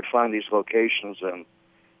 You would find these locations, and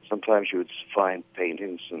sometimes you would find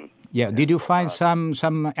paintings. Did you find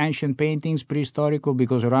some ancient paintings, prehistorical?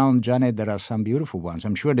 Because around Janet there are some beautiful ones.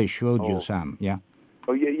 I'm sure they showed you some. Yeah.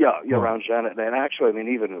 Around Janet, and actually, I mean,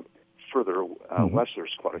 even further west,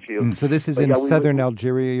 there's quite a few. So this is in southern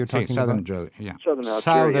Algeria you're talking southern about? Algeria, yeah. Southern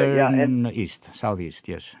Algeria, southeast,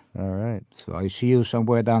 yes. All right. So I see you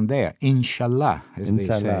somewhere down there. Inshallah, as they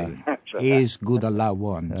say. Is good Allah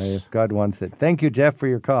wants. If God wants it. Thank you, Jeff, for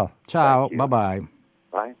your call. Ciao. Bye-bye.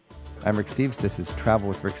 Bye. I'm Rick Steves. This is Travel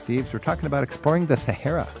with Rick Steves. We're talking about exploring the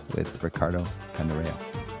Sahara with Ricardo Canarea.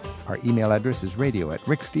 Our email address is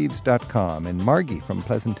radio@ricksteves.com. And Margie from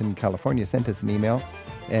Pleasanton, California sent us an email.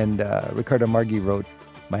 And Ricardo, Margie wrote,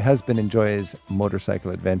 "My husband enjoys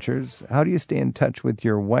motorcycle adventures. How do you stay in touch with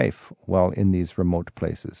your wife while in these remote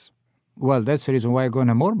places?" Well, that's the reason why I go on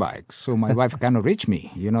a motorbike, so my wife cannot reach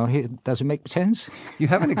me. Does it make sense? You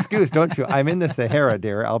have an excuse, don't you? I'm in the Sahara,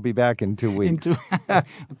 dear. I'll be back in 2 weeks.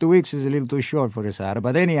 2 weeks is a little too short for the Sahara,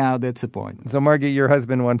 but anyhow, that's the point. So, Margie, your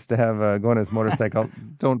husband wants to go on his motorcycle.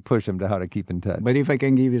 Don't push him to how to keep in touch. But if I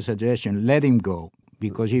can give you a suggestion, let him go.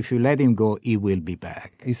 Because if you let him go, he will be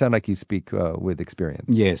back. You sound like you speak with experience.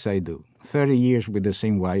 Yes, I do. 30 years with the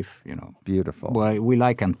same wife, Beautiful. Well, we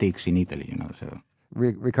like antiques in Italy, so.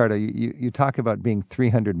 Ricardo, you talk about being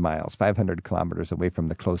 300 miles, 500 kilometers away from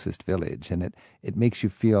the closest village, and it makes you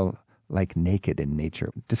feel like naked in nature.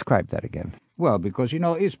 Describe that again. Well, because,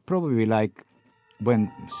 it's probably like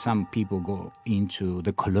when some people go into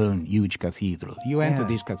the Cologne huge cathedral. You enter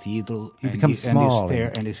this cathedral you become small. And you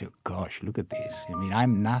stare and you say, gosh, look at this. I mean,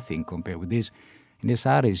 I'm nothing compared with this. And the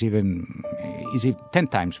Sahara is even 10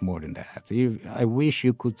 times more than that. I wish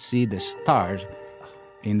you could see the stars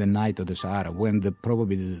in the night of the Sahara, when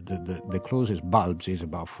probably the closest bulbs is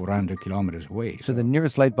about 400 kilometers away. So the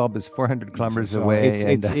nearest light bulb is 400 kilometers So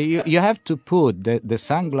away. you have to put the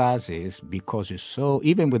sunglasses, because it's so,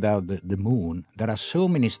 even without the moon, there are so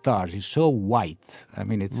many stars, it's so white. I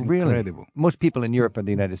mean, it's incredible. Most people in Europe and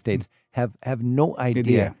the United States have no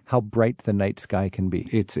idea how bright the night sky can be.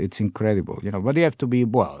 It's incredible, but you have to be,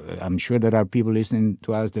 I'm sure there are people listening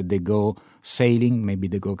to us that they go sailing, maybe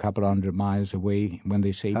they go a couple 100 miles away when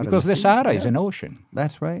they sail, because the Sahara is an ocean.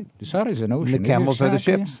 That's right. The Sahara is an ocean. And the camels are the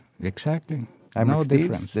ships. Exactly. I'm No Rick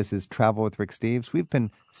difference. Steves. This is Travel with Rick Steves. We've been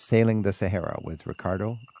sailing the Sahara with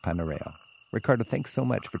Ricardo Panarea. Ricardo, thanks so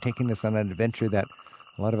much for taking us on an adventure that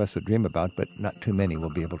a lot of us would dream about, but not too many will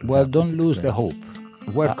be able to Well, have don't this lose the experience.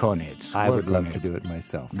 hope. Work on it. I Work would love on to it. do it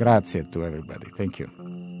myself. Grazie to everybody. Thank you.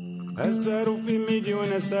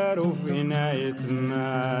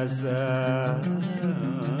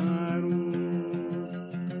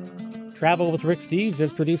 Travel with Rick Steves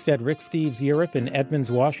is produced at Rick Steves Europe in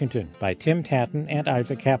Edmonds, Washington by Tim Tatton and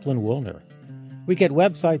Isaac Kaplan-Woolner. We get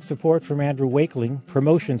website support from Andrew Wakeling,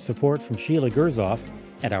 promotion support from Sheila Gerzoff,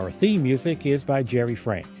 and our theme music is by Jerry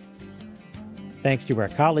Frank. Thanks to our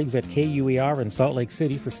colleagues at KUER in Salt Lake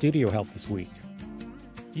City for studio help this week.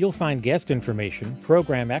 You'll find guest information,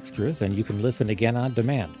 program extras, and you can listen again on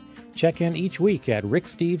demand. Check in each week at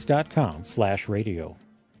ricksteves.com/radio.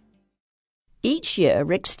 Each year,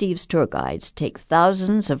 Rick Steves tour guides take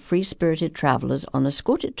thousands of free-spirited travelers on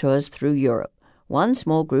escorted tours through Europe, one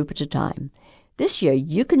small group at a time. This year,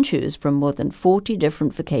 you can choose from more than 40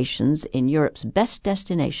 different vacations in Europe's best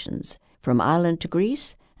destinations, from Ireland to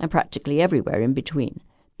Greece and practically everywhere in between.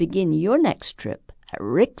 Begin your next trip at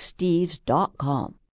ricksteves.com.